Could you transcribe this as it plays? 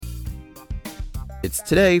It's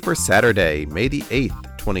today for Saturday, May the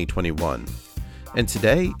 8th, 2021. And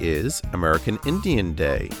today is American Indian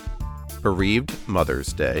Day, Bereaved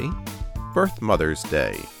Mother's Day, Birth Mother's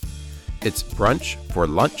Day. It's Brunch for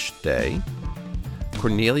Lunch Day,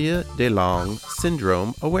 Cornelia de Long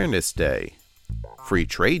Syndrome Awareness Day, Free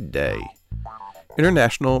Trade Day,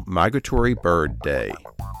 International Migratory Bird Day,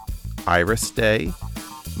 Iris Day,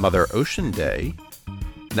 Mother Ocean Day,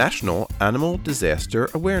 National Animal Disaster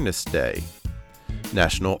Awareness Day,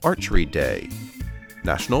 National Archery Day,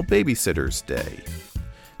 National Babysitters Day.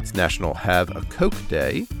 It's National Have a Coke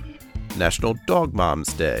Day, National Dog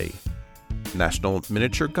Moms Day, National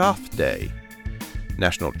Miniature Goth Day,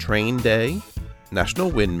 National Train Day, National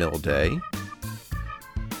Windmill Day,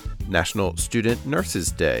 National Student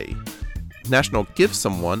Nurses Day, National Give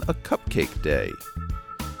Someone a Cupcake Day,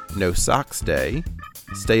 No Socks Day,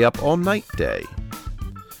 Stay Up All Night Day,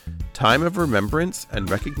 Time of Remembrance and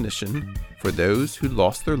Recognition for those who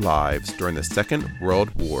lost their lives during the Second World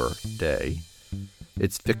War Day.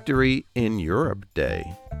 It's Victory in Europe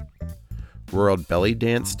Day, World Belly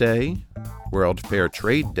Dance Day, World Fair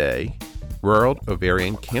Trade Day, World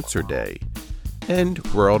Ovarian Cancer Day, and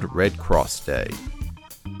World Red Cross Day.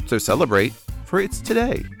 So celebrate, for it's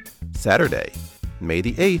today, Saturday, May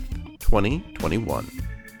the 8th, 2021.